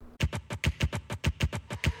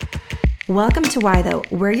Welcome to Why Though.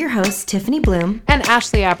 We're your hosts, Tiffany Bloom and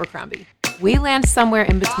Ashley Abercrombie. We land somewhere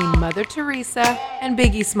in between Mother Teresa and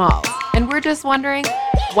Biggie Smalls, and we're just wondering,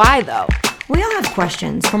 why though? We all have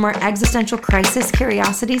questions, from our existential crisis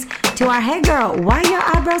curiosities to our, hey girl, why your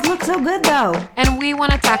eyebrows look so good though? And we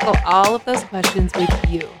want to tackle all of those questions with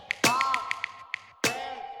you.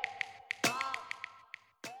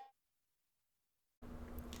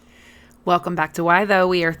 Welcome back to Why Though.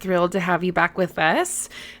 We are thrilled to have you back with us.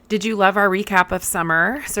 Did you love our recap of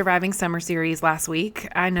Surviving Summer series last week?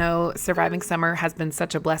 I know Surviving Summer has been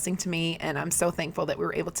such a blessing to me, and I'm so thankful that we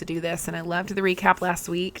were able to do this. And I loved the recap last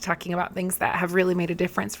week, talking about things that have really made a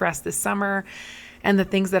difference for us this summer and the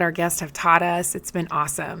things that our guests have taught us. It's been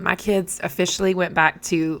awesome. My kids officially went back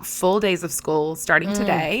to full days of school starting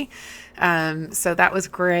today. So that was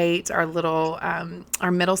great. Our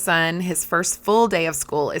middle son, his first full day of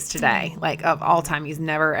school is today. Like, of all time, he's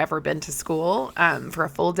never ever been to school for a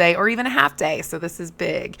full day or even a half day. So this is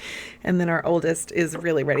big. And then our oldest is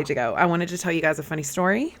really ready to go. I wanted to tell you guys a funny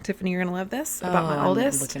story. Tiffany, you're going to love this about my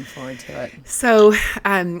oldest. I'm looking forward to it. So,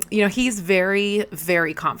 he's very,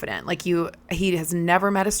 very confident. Like he has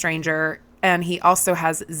never met a stranger. And he also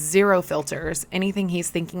has zero filters. Anything he's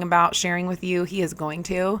thinking about sharing with you, he is going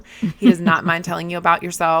to. He does not mind telling you about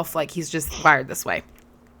yourself. Like, he's just wired this way.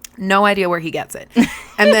 No idea where he gets it.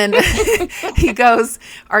 And then he goes,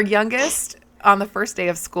 our youngest, on the first day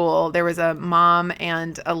of school, there was a mom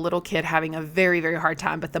and a little kid having a very, very hard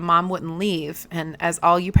time, but the mom wouldn't leave. And as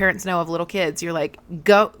all you parents know of little kids, you're like,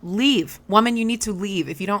 go, leave. Woman, you need to leave.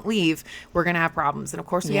 If you don't leave, we're going to have problems. And of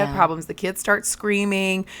course we had problems. The kid starts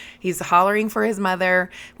screaming. He's hollering for his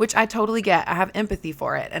mother, which I totally get. I have empathy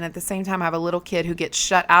for it. And at the same time, I have a little kid who gets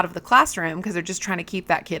shut out of the classroom because they're just trying to keep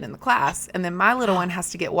that kid in the class. And then my little one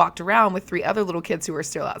has to get walked around with 3 other little kids who are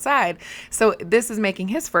still outside. So this is making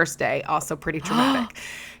his first day also pretty traumatic.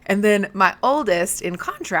 And then my oldest, in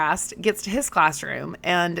contrast, gets to his classroom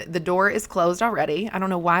and the door is closed already. I don't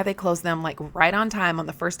know why they closed them like right on time on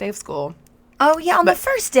the first day of school. Oh yeah, on the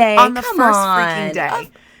first day. On the Come first on. freaking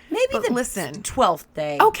day. Maybe But the listen, 12th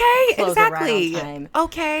day. Okay, Close exactly. around time.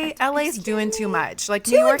 Okay, LA's doing too much. Like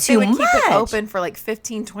New Doing York, they too would keep it much. open for like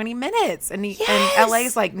 15, 20 minutes. And Yes.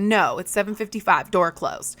 LA's like, no, it's 7:55, door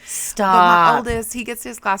closed. Stop. But my oldest, he gets to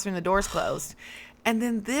his classroom, the door's closed. And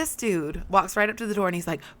then this dude walks right up to the door and he's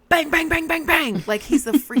like, bang, bang, bang, bang, bang. Like he's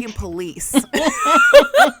the freaking police.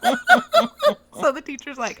 So the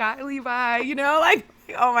teacher's like, hi, Levi, like,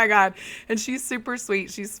 oh my God. And she's super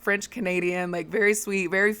sweet. She's French Canadian, like very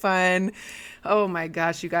sweet, very fun. Oh my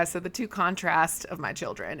gosh, you guys. So the two contrast of my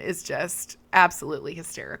children is just absolutely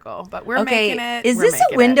hysterical. But we're making it. Is We're this a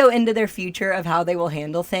making window it. into their future of how they will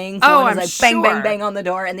handle things? Oh, One I'm is like bang, sure. bang, bang on the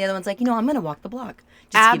door, and the other one's like, I'm going to walk the block.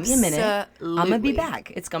 Just give me a minute. I'm going to be Absolutely.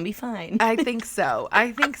 back. It's going to be fine. I think so.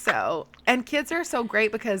 And kids are so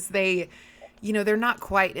great because they, they're not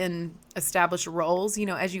quite in established roles.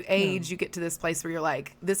 As you age, you get to this place where you're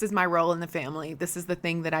like, this is my role in the family. This is the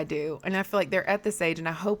thing that I do. And I feel like they're at this age, and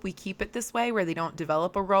I hope we keep it this way where they don't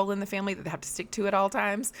develop a role in the family that they have to stick to at all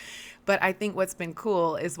times. But I think what's been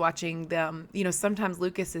cool is watching them, sometimes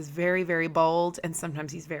Lucas is very, very bold and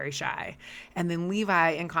sometimes he's very shy. And then Levi,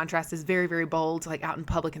 in contrast, is very, very bold, like out in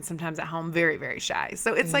public, and sometimes at home, very, very shy.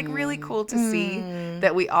 So it's like really cool to see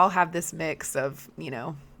that we all have this mix of,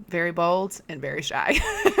 very bold and very shy.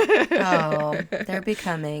 Oh, they're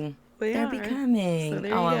becoming. They're becoming. So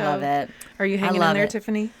there I you go. love it. Are you hanging in love there, it.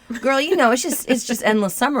 Tiffany? Girl, it's just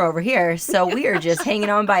endless summer over here. So we are just hanging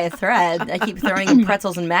on by a thread. I keep throwing in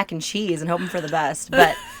pretzels and mac and cheese and hoping for the best.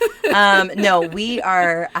 But no, we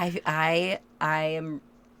are. I am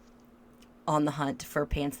on the hunt for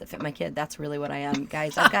pants that fit my kid. That's really what I am,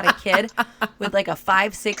 guys. I've got a kid with like a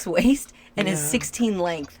 5'6" waist and is 16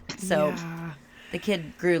 length. So. Yeah. The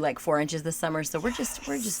kid grew like 4 inches this summer, so we're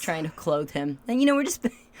just trying to clothe him, and we're just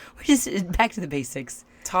back to the basics.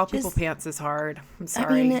 Tall people pants is hard. I'm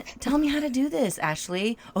sorry. Tell me how to do this,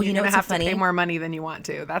 Ashley. Oh, You're what's gonna have so funny? to pay more money than you want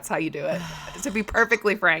to. That's how you do it. To be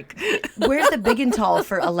perfectly frank. Where's the big and tall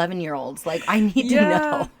for 11-year-olds? Like, I need to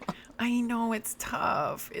know. I know it's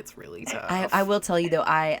tough. It's really tough. I will tell you though,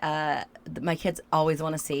 my kids always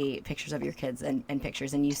want to see pictures of your kids and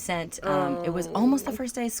pictures, and you sent. It was almost the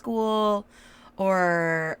first day of school.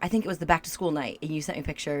 Or I think it was the back to school night, and you sent me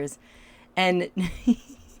pictures, and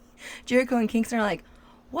Jericho and Kingston are like,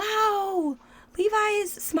 "Wow,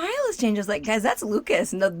 Levi's smile has changed." I was like, "Guys, that's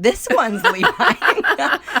Lucas. No, this one's Levi."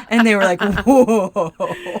 And they were like, "Whoa."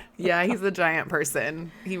 Yeah, he's a giant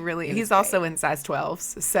person. He's also in size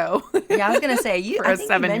 12s. So yeah, I was gonna say for I a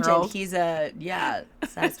think you mentioned 7-year-old. he's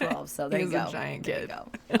size 12. So there He's you go. a giant There you kid.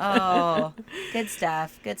 go. Oh, good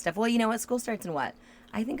stuff. Good stuff. Well, you know what? School starts in what?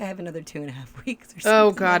 I think I have another 2.5 weeks or something.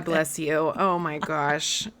 Oh, God like that. bless you. Oh, my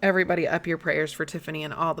gosh. Everybody up your prayers for Tiffany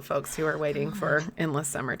and all the folks who are waiting for Endless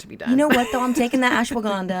Summer to be done. You know what, though? I'm taking that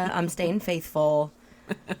ashwagandha. I'm staying faithful.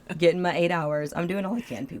 Getting my 8 hours. I'm doing all I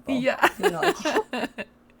can, people. Yeah. Doing all I can.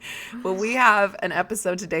 Well, we have an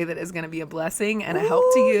episode today that is going to be a blessing and a help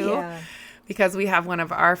to you. Yeah. Because we have one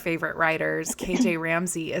of our favorite writers, KJ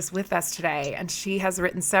Ramsey, is with us today. And she has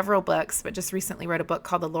written several books, but just recently wrote a book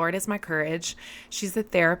called The Lord Is My Courage. She's a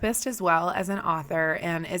therapist as well as an author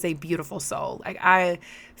and is a beautiful soul. Like, I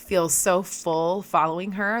feel so full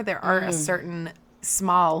following her. There are a certain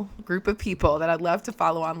small group of people that I'd love to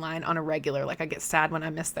follow online on a regular. Like, I get sad when I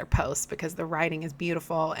miss their posts because the writing is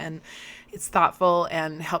beautiful and it's thoughtful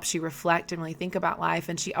and helps you reflect and really think about life.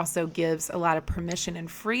 And she also gives a lot of permission and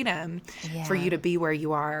freedom for you to be where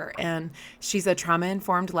you are. And she's a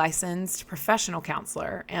trauma-informed licensed professional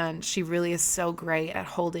counselor. And she really is so great at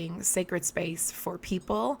holding sacred space for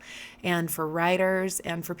people and for writers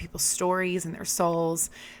and for people's stories and their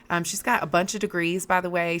souls. She's got a bunch of degrees, by the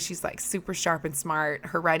way. She's like super sharp and smart.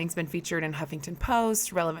 Her writing's been featured in Huffington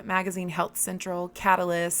Post, Relevant Magazine, Health Central,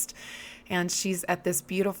 Catalyst. And she's at this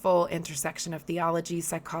beautiful intersection of theology,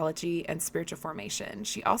 psychology, and spiritual formation.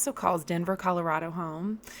 She also calls Denver, Colorado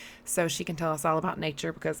home. So she can tell us all about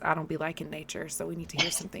nature because I don't be liking nature. So we need to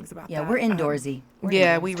hear some things about that. Yeah, we're outdoorsy.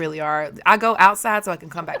 We really are. I go outside so I can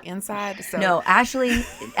come back inside. So. No, Ashley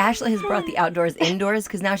has brought the outdoors indoors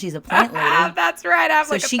because now she's a plant lady. That's right. I have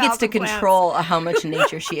So like she gets to 1,000 plants. control how much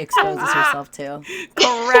nature she exposes herself to.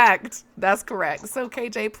 Correct. That's correct. So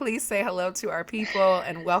KJ, please say hello to our people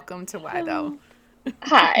and welcome to Why Though.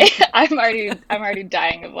 Hi, I'm already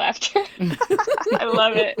dying of laughter. I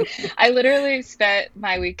love it. I literally spent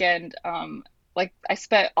my weekend, I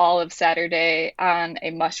spent all of Saturday on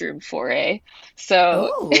a mushroom foray.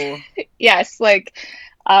 So yes,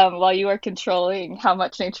 while you are controlling how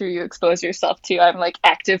much nature you expose yourself to, I'm like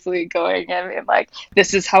actively going and like,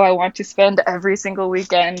 this is how I want to spend every single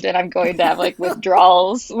weekend. And I'm going to have like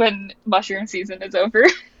withdrawals when mushroom season is over.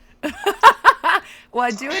 Well,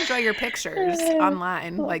 I do enjoy your pictures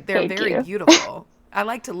online. Like, they're Thank very you. beautiful. I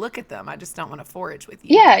like to look at them. I just don't want to forage with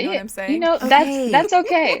you. Yeah, You know what I'm saying? Okay. that's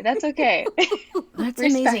okay. That's okay. That's Respect.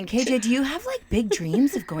 amazing. KJ, do you have like big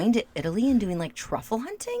dreams of going to Italy and doing like truffle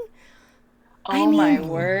hunting? Oh my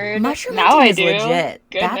word. Mushroom Now hunting I is do. legit.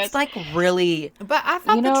 Goodness. That's like really. But I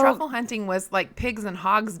thought You the know- truffle hunting was like pigs and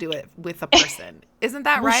hogs do it with a person. Isn't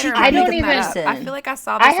that Well, right? she Or am can I I don't making that even- up? I feel like I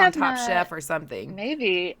saw I this on have Top not- Chef or something.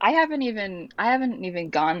 Maybe. I haven't even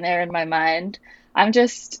gone there in my mind. I'm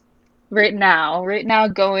just right now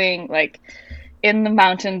going like in the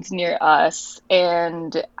mountains near us,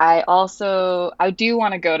 and I do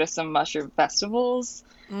want to go to some mushroom festivals.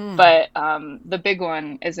 But the big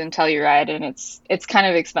one is in Telluride, and it's kind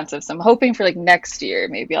of expensive. So I'm hoping for like next year,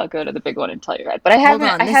 maybe I'll go to the big one in Telluride. But I Hold haven't.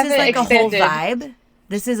 on, I this haven't is like extended. a whole vibe.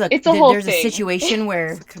 This is It's a whole there's a thing. situation where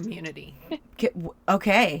It's a community.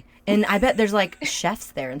 okay, and I bet there's like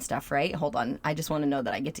chefs there and stuff, right? Hold on, I just want to know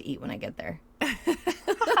that I get to eat when I get there.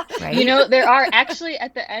 Right? You know, there are actually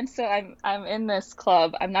at the end. So I'm in this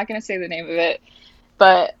club. I'm not going to say the name of it,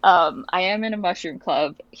 but I am in a mushroom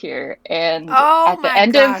club here, and Oh at the my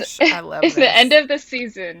end gosh, of I love at this. the end of the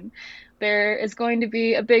season, there is going to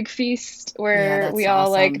be a big feast Yeah, where that's we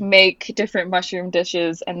all like awesome. make different mushroom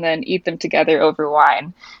dishes and then eat them together over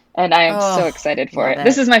wine. And I am so Oh, excited for love it.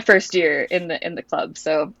 This it. is my first year in the club,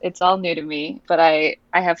 so it's all new to me. But I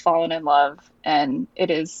have fallen in love, and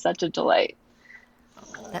it is such a delight.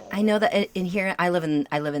 I know that in here I live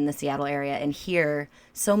in the Seattle area, and here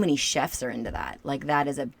so many chefs are into that. Like that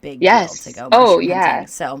is a big Yes. deal to go. Oh, mushroom yeah. hunting.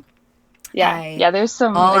 So Yeah, there's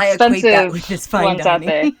some all I equate that expensive with is fine ones out dining.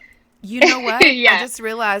 there. You know what? Yeah. I just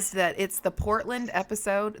realized that it's the Portland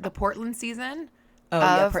episode, the Portland season Oh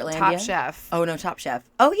yeah, of Portlandia? Top Chef. Oh no, Top Chef.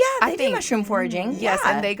 Oh yeah, I they do think- mushroom foraging. Yes,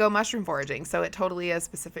 yeah. and they go mushroom foraging, so it totally is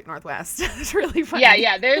Pacific Northwest. It's really funny. Yeah.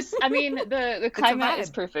 I mean, the climate is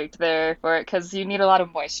vibe. perfect there for it because you need a lot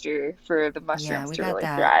of moisture for the mushrooms we to got really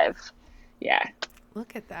that. thrive. Yeah.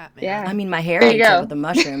 Look at that, man. Yeah. I mean, my hair There you ain't good go. with the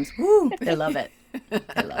mushrooms. Woo, I love it.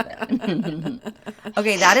 I love it.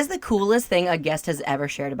 Okay, that is the coolest thing a guest has ever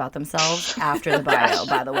shared about themselves after the bio,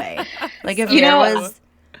 by the way. Like if You there know, was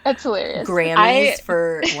That's hilarious. Grammys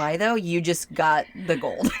for Why Though, you just got the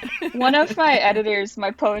gold. One of my editors,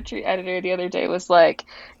 my poetry editor the other day was like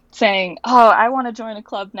saying, "Oh, I want to join a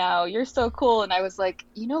club now. You're so cool." And I was like,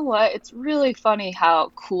 "You know what? It's really funny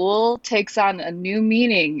how cool takes on a new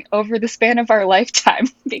meaning over the span of our lifetime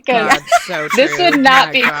because God, so this true. would not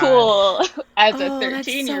My be God. cool as a Oh, that's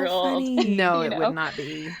so 13-year-old. funny. No, you it know? would not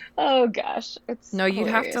be. Oh gosh, it's No, you'd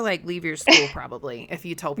have to hilarious. like leave your school probably if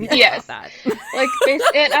you told people Yes. about that. Like,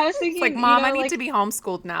 and I was thinking, It's like, Mom, you know, I need like, to be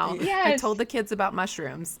homeschooled now. I yes. told the kids about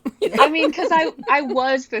mushrooms. I mean, because I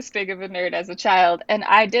was this big of a nerd as a child, and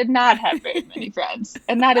I did not have very many friends,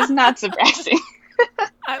 and that is not surprising.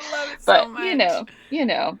 I love it so But much.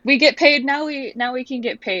 we get paid now. We can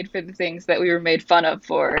get paid for the things that we were made fun of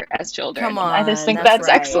for as children. Come And I just on, think that's that's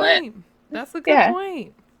right. excellent. Point. That's a good Yeah.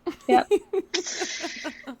 point. Yeah.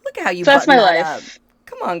 Look at how you So that's button my that life. up.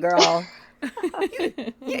 Come on, girl.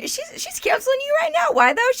 She's canceling you right now.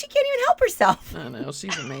 Why though? She can't even help herself. I know,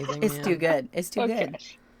 she's amazing. It's man. too good. It's too good.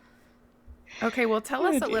 Gosh. Okay, well, tell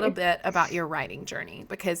us a little bit about your writing journey,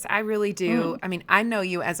 because I really do. I mean, I know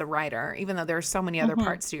you as a writer, even though there are so many other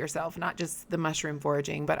parts to yourself, not just the mushroom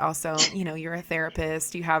foraging, but also, you're a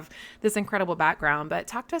therapist. You have this incredible background. But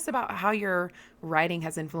talk to us about how your writing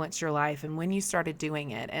has influenced your life and when you started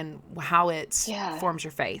doing it and how it forms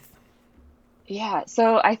your faith. Yeah.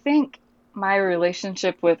 So I think my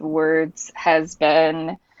relationship with words has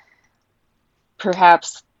been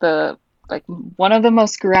perhaps one of the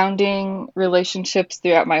most grounding relationships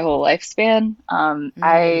throughout my whole lifespan.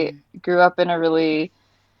 I grew up in a really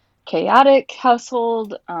chaotic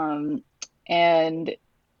household, and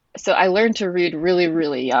so I learned to read really,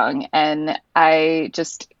 really young, and I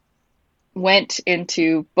just went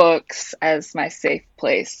into books as my safe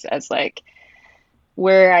place, as like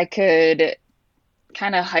where I could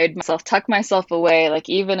kind of hide myself, tuck myself away. Like,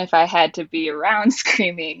 even if I had to be around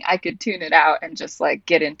screaming, I could tune it out and just like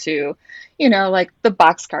get into, like the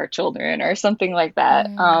Boxcar Children or something like that.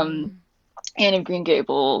 Anne of Green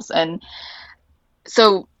Gables. And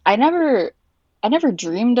so I never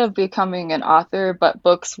dreamed of becoming an author, but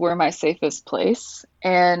books were my safest place.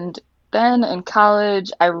 And then in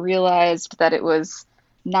college, I realized that it was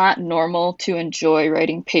not normal to enjoy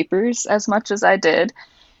writing papers as much as I did.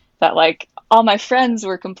 That like all my friends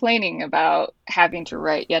were complaining about having to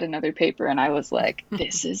write yet another paper, and I was like,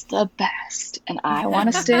 this is the best, and I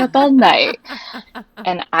want to stay up all night,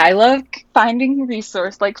 and I love finding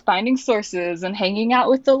sources and hanging out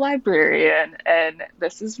with the librarian, and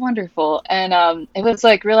this is wonderful. And it was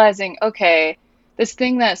like realizing, okay, this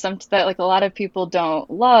thing that like a lot of people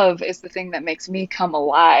don't love is the thing that makes me come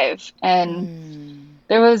alive. And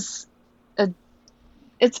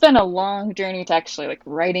it's been a long journey to actually like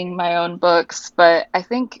writing my own books, but I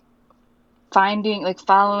think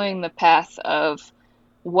following the path of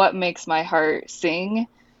what makes my heart sing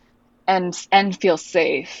and feel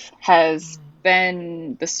safe has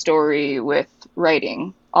been the story with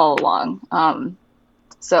writing all along.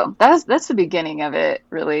 So that's the beginning of it,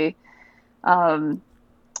 really. And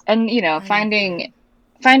finding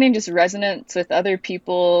just resonance with other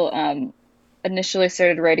people. Initially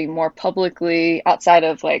started writing more publicly outside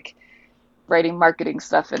of like writing marketing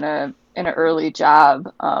stuff in an early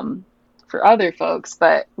job for other folks,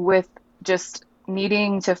 but with just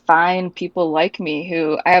needing to find people like me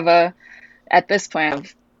who at this point I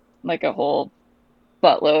have like a whole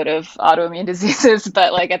buttload of autoimmune diseases,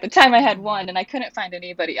 but like at the time I had one and I couldn't find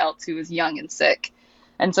anybody else who was young and sick.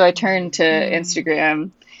 And so I turned to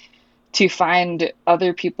Instagram to find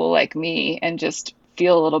other people like me and just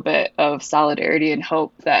feel a little bit of solidarity and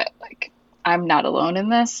hope that like I'm not alone in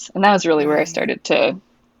this. And that was really where I started to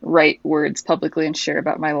write words publicly and share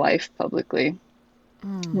about my life publicly.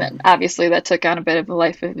 And then obviously that took on a bit of a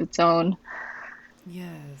life of its own.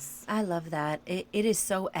 Yes. I love that. It is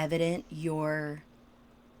so evident your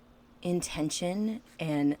intention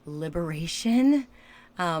and liberation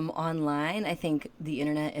online. I think the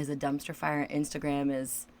internet is a dumpster fire. Instagram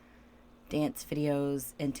is dance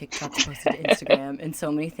videos and TikToks posted to Instagram and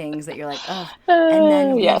so many things that you're like, oh. And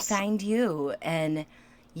then we find you and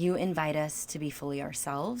you invite us to be fully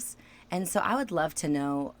ourselves. And so I would love to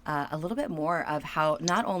know a little bit more of how,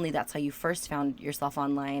 not only that's how you first found yourself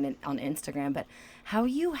online and on Instagram, but how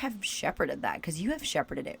you have shepherded that, because you have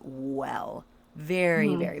shepherded it well,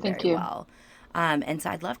 very, very well. And so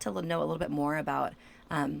I'd love to know a little bit more about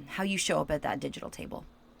how you show up at that digital table.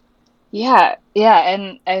 Yeah.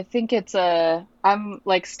 And I think I'm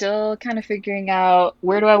like still kind of figuring out,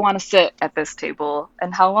 where do I want to sit at this table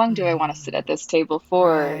and how long do I want to sit at this table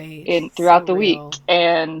for throughout the week,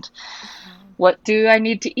 and what do I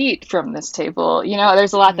need to eat from this table?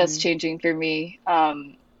 There's a lot that's changing for me,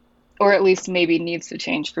 or at least maybe needs to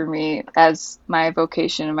change for me as my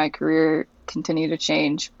vocation and my career continue to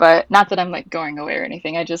change. But not that I'm like going away or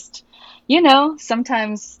anything. I just,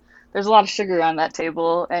 sometimes there's a lot of sugar on that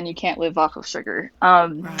table and you can't live off of sugar.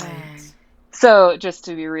 Right. So just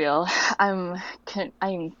to be real, I'm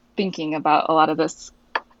thinking about a lot of this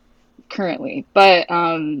currently, but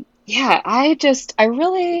yeah, I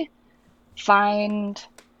really find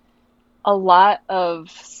a lot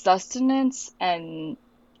of sustenance and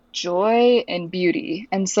joy and beauty.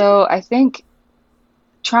 And so I think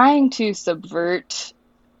trying to subvert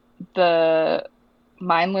the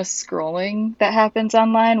mindless scrolling that happens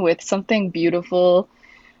online with something beautiful,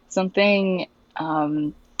 something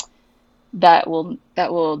um, that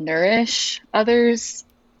will nourish others,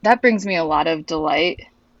 that brings me a lot of delight.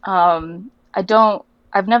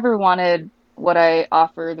 I've never wanted what I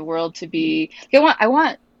offer the world to be.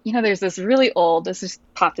 There's this really old, this just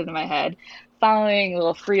popped into my head, following a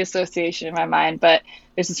little free association in my mind, but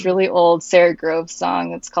there's this really old Sarah Groves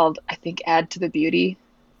song that's called, I think, Add to the Beauty.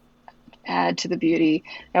 Add to the beauty.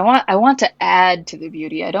 I want to add to the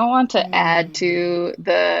beauty. I don't want to add to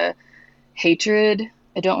the hatred.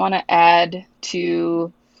 I don't want to add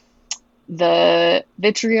to the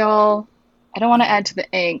vitriol. I don't want to add to the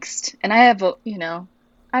angst. And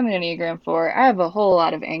I'm an Enneagram 4. I have a whole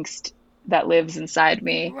lot of angst that lives inside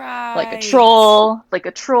me, like Right.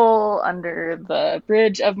 a troll under the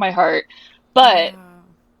bridge of my heart. But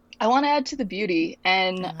I want to add to the beauty,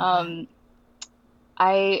 and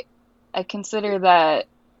I I consider that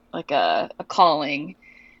like a calling,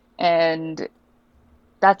 and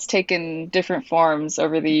that's taken different forms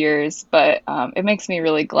over the years, but it makes me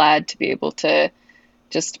really glad to be able to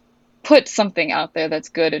just put something out there that's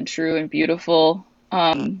good and true and beautiful.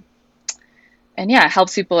 And yeah, it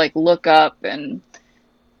helps people like look up and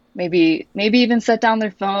maybe even set down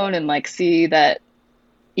their phone and like see that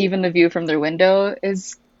even the view from their window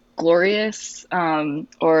is glorious.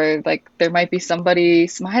 Or like there might be somebody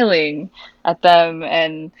smiling at them,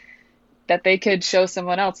 and that they could show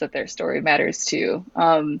someone else that their story matters too.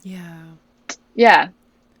 Yeah. Yeah.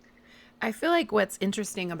 I feel like what's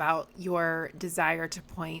interesting about your desire to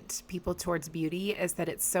point people towards beauty is that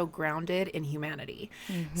it's so grounded in humanity.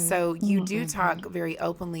 So you do talk very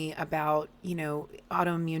openly about,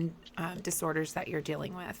 autoimmune disorders that you're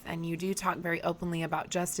dealing with. And you do talk very openly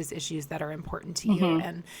about justice issues that are important to you.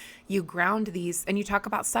 And you ground these, and you talk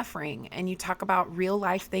about suffering, and you talk about real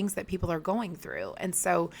life things that people are going through. And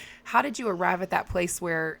so how did you arrive at that place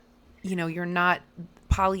where, you're not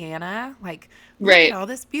Pollyanna, like, look Right. at all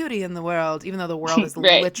this beauty in the world, even though the world is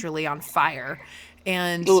Right. literally on fire.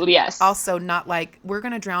 And Yes. also not like, we're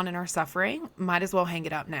going to drown in our suffering. Might as well hang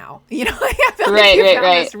it up now. I feel like Right, you right, found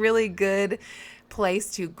right. this really good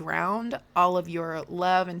place to ground all of your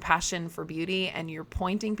love and passion for beauty, and you're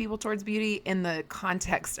pointing people towards beauty in the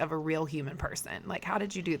context of a real human person. Like, how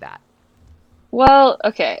did you do that? Well,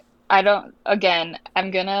 okay.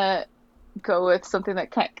 I'm gonna go with something that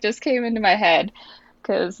just came into my head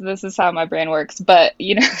because this is how my brain works. But,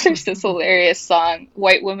 there's this hilarious song,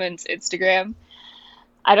 White Woman's Instagram.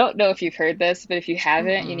 I don't know if you've heard this, but if you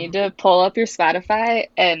haven't, you need to pull up your Spotify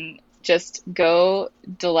and just go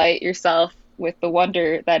delight yourself with the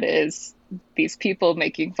wonder that is these people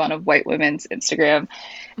making fun of white women's Instagram.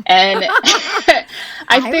 And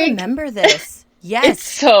I think remember this. Yes. it's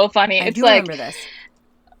so funny. I It's do like remember this.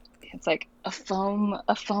 it's like a foam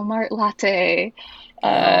art latte,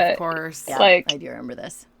 Of course. Yeah, like I do remember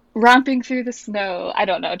this. romping through the snow. I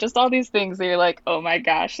don't know, just all these things that you're like, oh my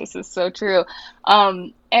gosh, this is so true.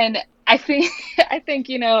 And I think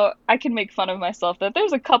I can make fun of myself that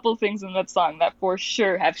there's a couple things in that song that for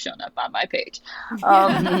sure have shown up on my page.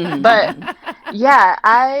 But yeah,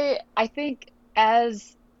 I think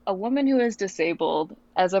as a woman who is disabled,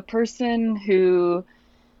 as a person who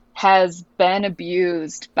has been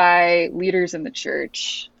abused by leaders in the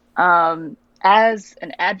church, as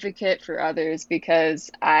an advocate for others,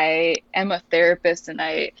 because I am a therapist and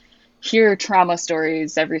I hear trauma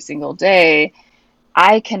stories every single day,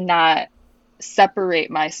 I cannot separate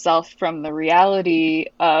myself from the reality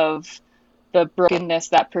of the brokenness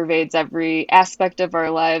that pervades every aspect of our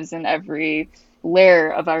lives and every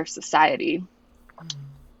layer of our society.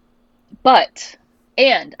 But,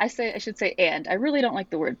 and I should say, and I really don't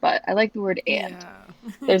like the word but. I like the word and.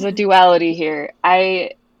 Yeah. There's a duality here.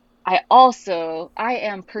 I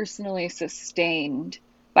am personally sustained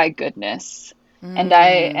by goodness, and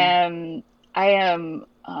I am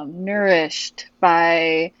nourished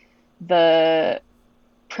by the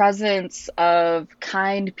presence of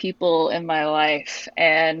kind people in my life,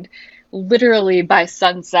 and literally by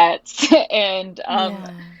sunsets and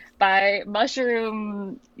by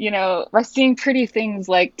mushroom, by seeing pretty things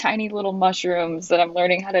like tiny little mushrooms that I'm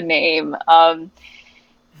learning how to name.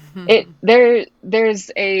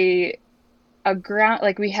 There's a ground,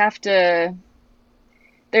 like we have to,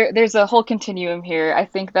 there's a whole continuum here. I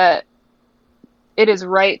think that it is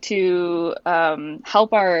right to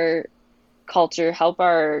help our culture, help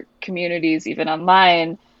our communities, even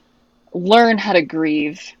online, learn how to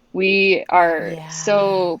grieve. We are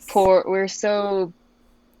so Yes. poor. We're so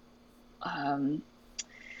um,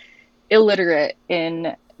 illiterate in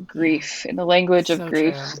Yeah. grief, in the language of So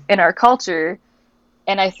grief true. in our culture.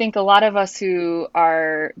 And I think a lot of us who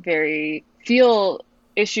are feel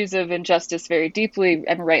issues of injustice very deeply,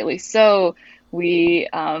 and rightly so, we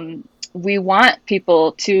want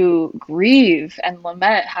people to grieve and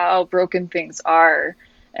lament how broken things are,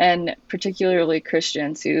 and particularly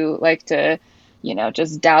Christians who like to,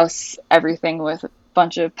 just douse everything with a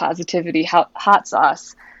bunch of positivity, hot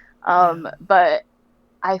sauce. Yeah. But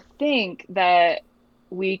I think that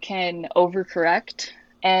we can overcorrect,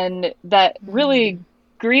 and that really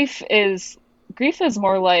grief is grief is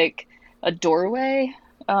more like a doorway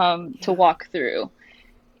to Yeah. walk through.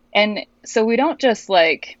 And so we don't just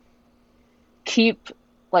like keep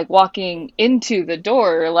like walking into the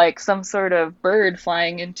door like some sort of bird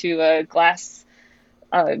flying into a glass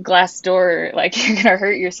door, like you're gonna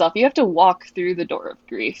hurt yourself. You have to walk through the door of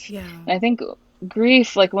grief. Yeah. And I think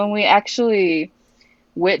grief, like when we actually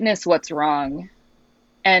witness what's wrong,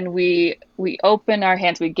 and we open our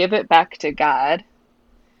hands, we give it back to God,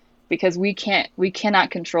 because we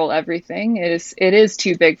cannot control everything. It is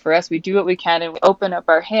too big for us. We do what we can, and we open up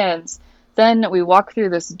our hands. Then we walk through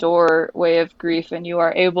this doorway of grief, and you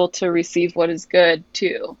are able to receive what is good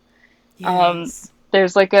too. Yes.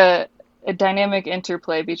 There's like a dynamic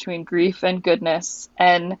interplay between grief and goodness,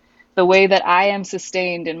 and the way that I am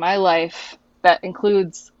sustained in my life, that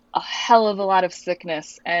includes a hell of a lot of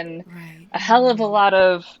sickness and Right. a hell of a lot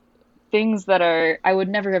of things that I would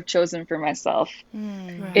never have chosen for myself,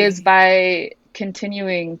 is Right. by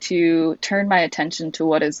continuing to turn my attention to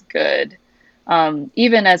what is good,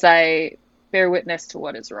 even as I bear witness to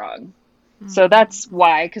what is wrong. So that's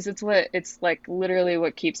why, because it's like literally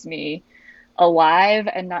what keeps me alive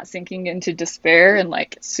and not sinking into despair and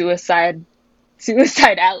like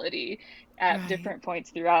suicidality at Right. different points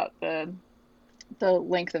throughout the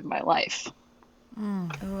length of my life.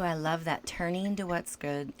 Oh, I love that. Turning to what's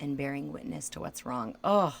good and bearing witness to what's wrong.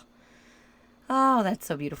 Oh, that's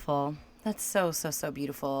so beautiful. That's so, so, so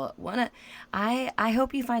beautiful. I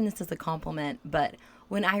hope you find this as a compliment, but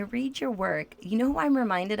when I read your work, you know who I'm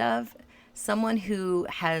reminded of? Someone who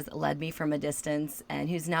has led me from a distance and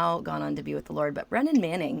who's now gone on to be with the Lord, but Brennan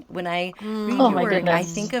Manning. When I read Oh your my work, I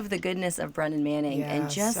goodness. think of the goodness of Brennan Manning Yeah, and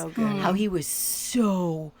just so good. how he was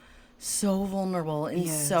so, so vulnerable and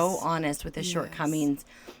so Yes. honest with his Yes. shortcomings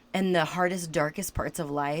and the hardest, darkest parts of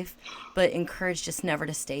life, but encouraged just never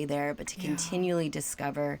to stay there, but to continually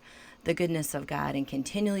discover the goodness of God and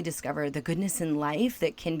continually discover the goodness in life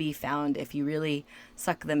that can be found if you really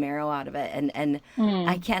suck the marrow out of it. And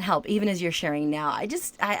I can't help, even as you're sharing now,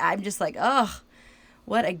 I'm just like, oh,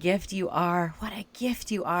 what a gift you are. What a gift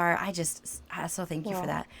you are. I so thank you for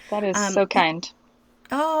that. That is so kind.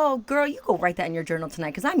 Oh, girl, you go write that in your journal tonight,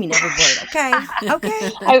 because I mean every word, okay?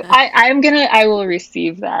 Okay? I will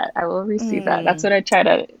receive that. I will receive that. That's what I try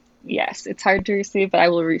to, yes, it's hard to receive, but I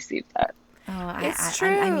will receive that. Oh, It's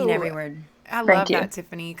I mean true. every word. I Thank love you. that,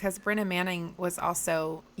 Tiffany, because Brennan Manning was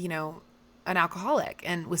also, an alcoholic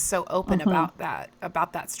and was so open about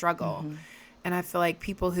that struggle. And I feel like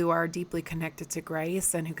people who are deeply connected to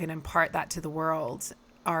grace and who can impart that to the world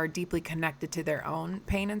are deeply connected to their own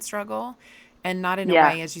pain and struggle. And not in a Yeah.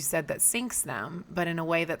 way, as you said, that sinks them, but in a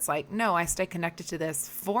way that's like, no, I stay connected to this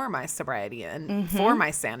for my sobriety and for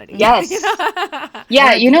my sanity. Yes.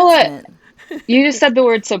 Yeah, For you know what? advancement. You just said the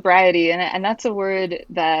word sobriety, and that's a word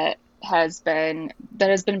that has been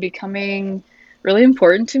becoming really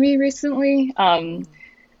important to me recently. If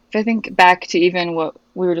I think back to even what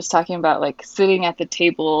we were just talking about, like sitting at the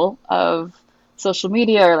table of social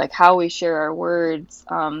media, or like how we share our words,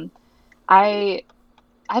 I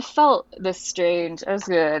I felt this strange. I was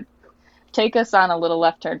gonna take us on a little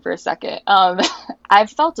left turn for a second. I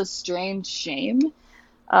felt a strange shame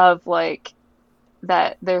of like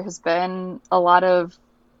that there has been a lot of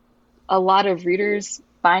readers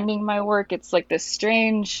finding my work. It's like this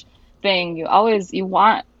strange thing. You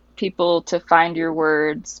want people to find your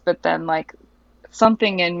words, but then like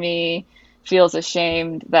something in me feels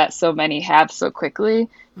ashamed that so many have so quickly,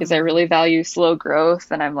 because I really value slow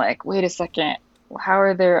growth, and I'm like, wait a second, how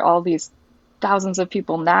are there all these thousands of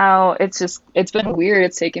people now? It's been weird.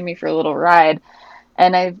 It's taken me for a little ride,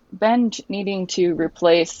 and I've been needing to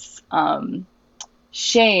replace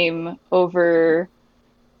shame over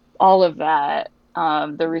all of that,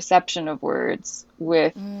 the reception of words,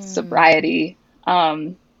 with sobriety.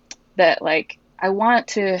 That like I want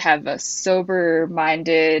to have a sober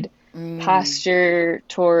minded posture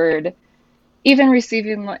toward even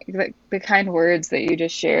receiving like the kind words that you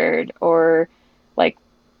just shared, or like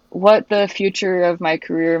what the future of my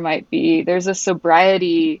career might be. There's a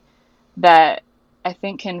sobriety that I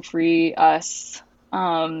think can free us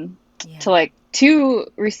to like to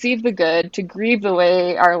receive the good, to grieve the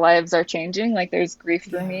way our lives are changing. Like there's grief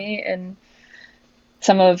for me and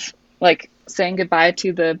some of like saying goodbye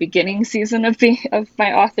to the beginning season of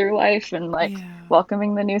my author life and like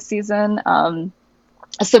welcoming the new season.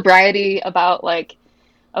 A sobriety about like,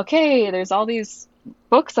 okay, there's all these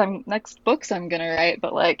next books I'm gonna write,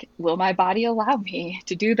 but like, will my body allow me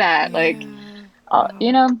to do that? Like,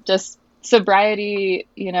 you know, just sobriety,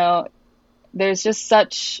 you know, there's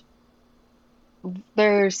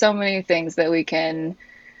so many things that we can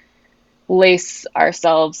lace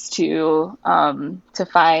ourselves to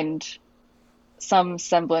find some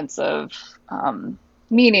semblance of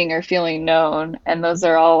meaning or feeling known. And those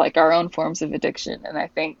are all like our own forms of addiction. And I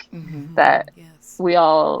think that we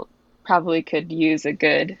all probably could use a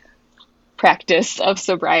good practice of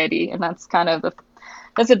sobriety. And that's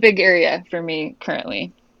that's a big area for me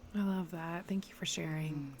currently. I love that. Thank you for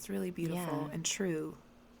sharing. It's really beautiful and true.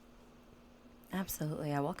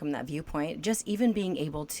 Absolutely. I welcome that viewpoint. Just even being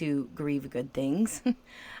able to grieve good things.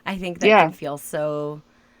 I think that can feel so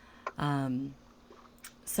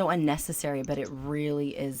unnecessary, but it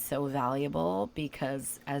really is so valuable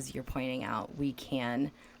because, as you're pointing out, we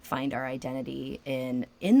can find our identity in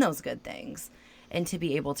those good things, and to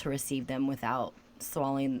be able to receive them without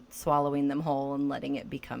swallowing them whole and letting it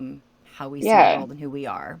become how we see the world and who we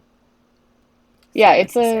are.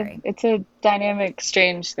 It's a dynamic,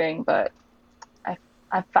 strange thing, but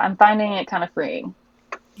I'm finding it kind of freeing.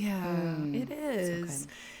 Yeah, it is. So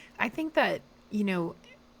I think that, you know,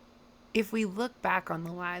 if we look back on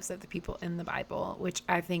the lives of the people in the Bible, which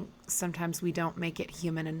I think sometimes we don't make it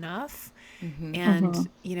human enough. And,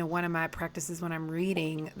 you know, one of my practices when I'm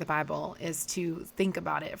reading the Bible is to think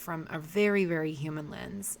about it from a very, very human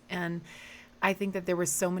lens. And I think that there were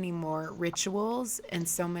so many more rituals and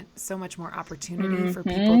so much more opportunity for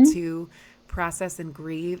people to process and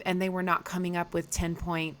grieve, and they were not coming up with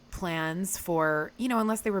 10-point plans for, you know,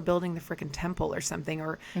 unless they were building the frickin' temple or something,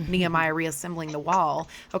 or Nehemiah reassembling the wall.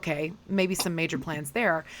 Okay, maybe some major plans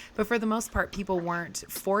there, but for the most part, people weren't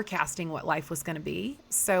forecasting what life was going to be.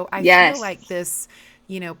 So I feel like this,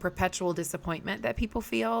 you know, perpetual disappointment that people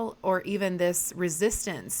feel, or even this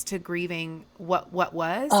resistance to grieving what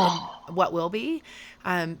was and what will be,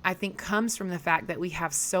 I think comes from the fact that we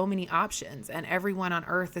have so many options, and everyone on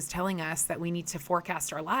earth is telling us that we need to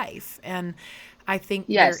forecast our life. And I think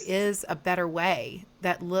there is a better way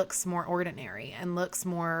that looks more ordinary and looks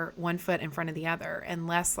more one foot in front of the other, and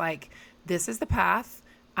less like, this is the path,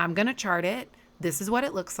 I'm going to chart it, this is what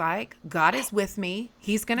it looks like, God is with me,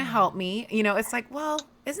 he's going to help me. You know, it's like, well,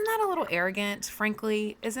 isn't that a little arrogant,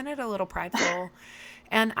 frankly? Isn't it a little prideful?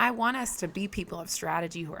 And I want us to be people of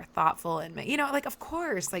strategy who are thoughtful and, you know, like, of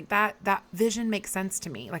course, like that vision makes sense to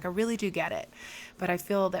me. Like, I really do get it. But I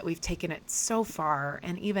feel that we've taken it so far,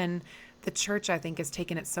 and even the church, I think, has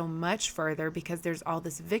taken it so much further because there's all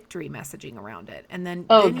this victory messaging around it. And then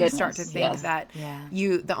you start to think that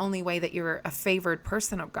the only way that you're a favored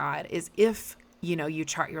person of God is if, you know, you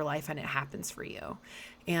chart your life and it happens for you.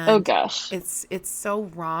 And it's so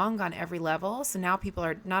wrong on every level. So now people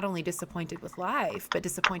are not only disappointed with life, but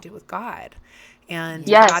disappointed with God. And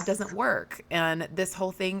God doesn't work. And this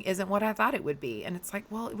whole thing isn't what I thought it would be. And it's like,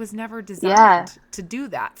 well, it was never designed to do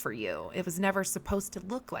that for you. It was never supposed to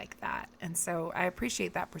look like that. And so I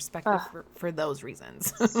appreciate that perspective for those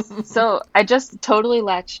reasons. So I just totally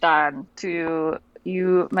latched on to,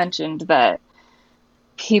 you mentioned that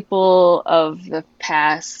people of the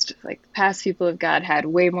past, like past people of God, had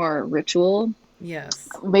way more ritual. Yes.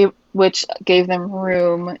 Which gave them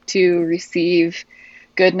room to receive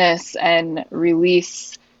goodness and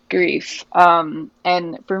release grief.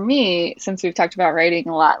 And for me, since we've talked about writing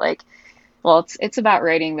a lot, like, well, it's about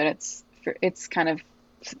writing, but it's kind of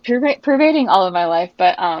pervading all of my life.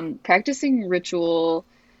 But practicing ritual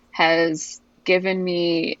has given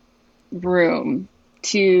me room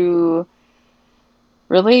to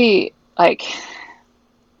really like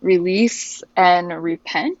release and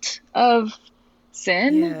repent of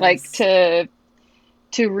sin, like to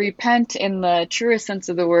repent in the truest sense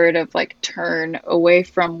of the word, of like turn away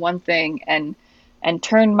from one thing and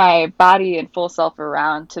turn my body and full self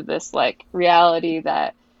around to this like reality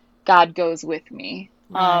that God goes with me.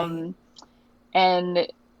 And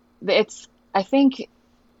I think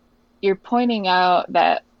you're pointing out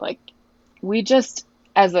that like we just,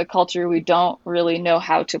 as a culture, we don't really know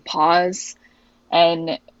how to pause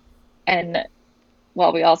and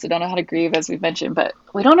well, we also don't know how to grieve, as we've mentioned, but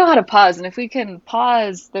we don't know how to pause. And if we can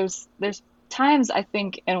pause, there's times I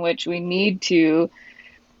think in which we need to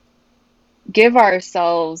give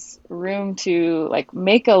ourselves room to like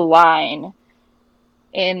make a line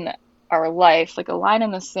in our life, like a line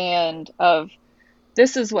in the sand of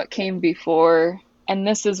this is what came before and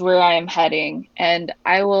this is where I am heading. And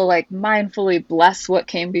I will like mindfully bless what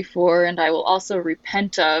came before, and I will also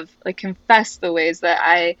repent of, like confess the ways that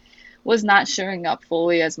I was not showing up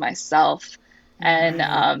fully as myself,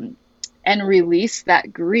 and release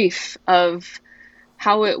that grief of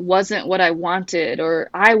how it wasn't what I wanted, or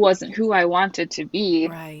I wasn't who I wanted to be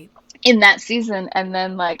in that season. And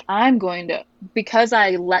then like, I'm going to, because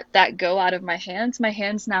I let that go out of my hands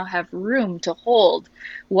now have room to hold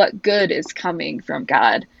what good is coming from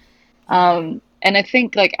God. And I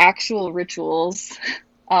think like actual rituals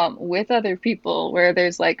with other people where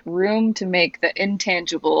there's like room to make the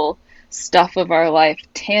intangible stuff of our life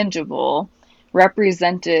tangible,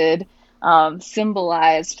 represented,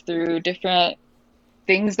 symbolized through different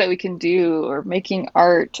things that we can do, or making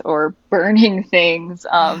art or burning things,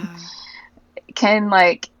 can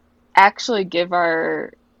like actually give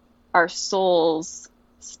our souls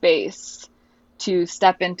space to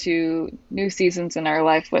step into new seasons in our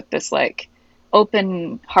life with this like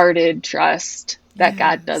open-hearted trust that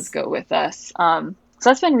God does go with us. So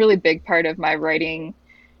that's been a really big part of my writing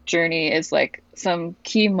journey, is like some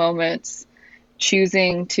key moments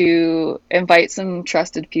choosing to invite some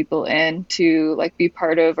trusted people in to like be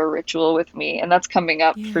part of a ritual with me. And that's coming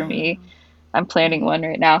up for me. I'm planning one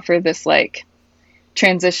right now for this like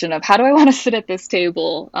transition of how do I want to sit at this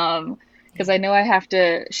table? Because I know I have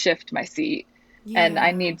to shift my seat, and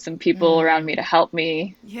I need some people around me to help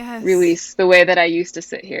me release the way that I used to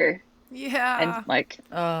sit here. And like,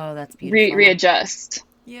 oh, that's beautiful. Readjust.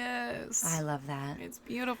 Yes. I love that. It's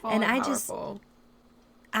beautiful and powerful.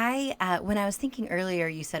 When I was thinking earlier,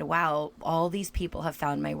 you said, wow, all these people have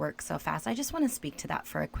found my work so fast. I just want to speak to that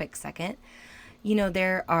for a quick second. You know,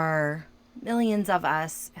 there are millions of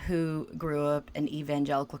us who grew up in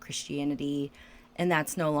evangelical Christianity, and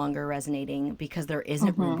that's no longer resonating because there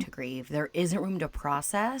isn't room to grieve. There isn't room to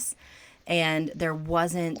process, and there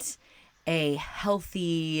wasn't a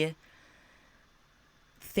healthy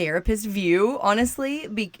therapist view, honestly.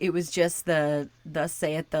 It was just the thus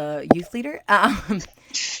saith the youth leader.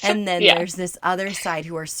 And then there's this other side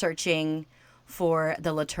who are searching for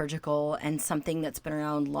the liturgical and something that's been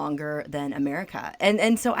around longer than America.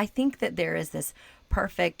 And so I think that there is this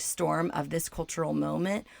perfect storm of this cultural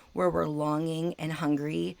moment where we're longing and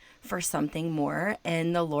hungry for something more.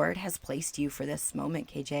 And the Lord has placed you for this moment,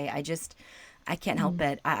 KJ. I can't help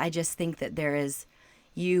it. I just think that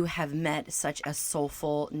you have met such a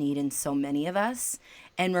soulful need in so many of us,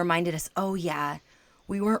 and reminded us, oh yeah,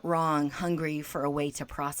 we weren't wrong, hungry for a way to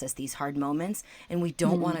process these hard moments, and we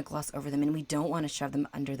don't want to gloss over them, and we don't want to shove them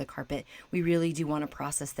under the carpet. We really do want to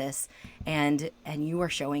process this, and you are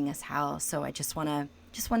showing us how. So I just want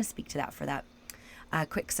to speak to that for that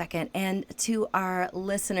quick second. And to our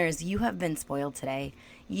listeners, you have been spoiled today.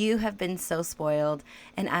 You have been so spoiled,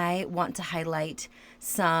 and I want to highlight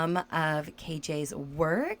some of KJ's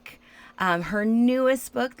work. Her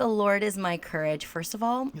newest book, The Lord Is My Courage. First of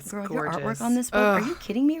all, girl, your artwork on this book, are you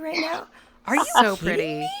kidding me right now? Are you so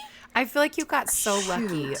pretty? I feel like you got so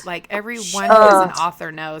lucky. Like everyone who is an author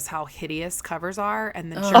knows how hideous covers are, and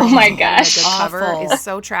the oh my gosh, the cover is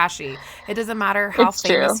so trashy. It doesn't matter how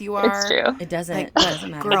famous you are. It's true. It doesn't. Like, It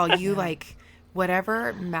doesn't matter. Girl, you like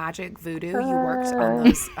whatever magic voodoo you worked on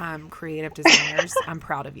those creative designers. I'm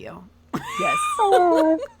proud of you. Yes.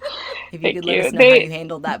 If you could let us know how you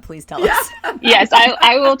handled that, please tell us. Yes,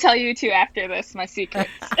 I will tell you too after this, my secrets.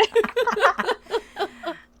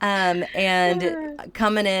 And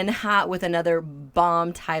coming in hot with another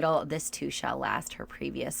bomb title, This Too Shall Last, her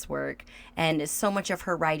previous work. And so much of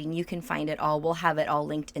her writing, you can find it all. We'll have it all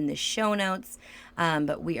linked in the show notes.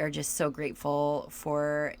 But we are just so grateful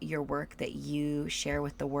for your work that you share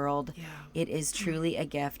with the world. Yeah. It is truly a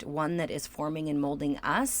gift, one that is forming and molding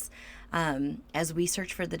us as we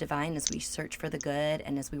search for the divine, as we search for the good,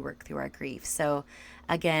 and as we work through our grief. So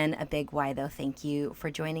again, a big why though. Thank you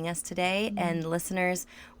for joining us today. And listeners,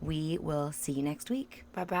 we will see you next week.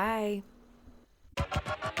 Bye-bye.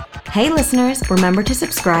 Hey listeners, remember to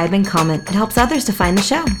subscribe and comment. It helps others to find the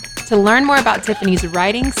show. To learn more about Tiffany's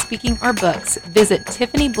writing, speaking, or books, visit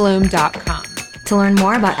TiffanyBloom.com. To learn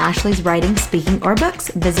more about Ashley's writing, speaking, or books,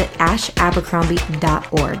 visit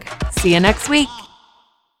ashabercrombie.org. See you next week.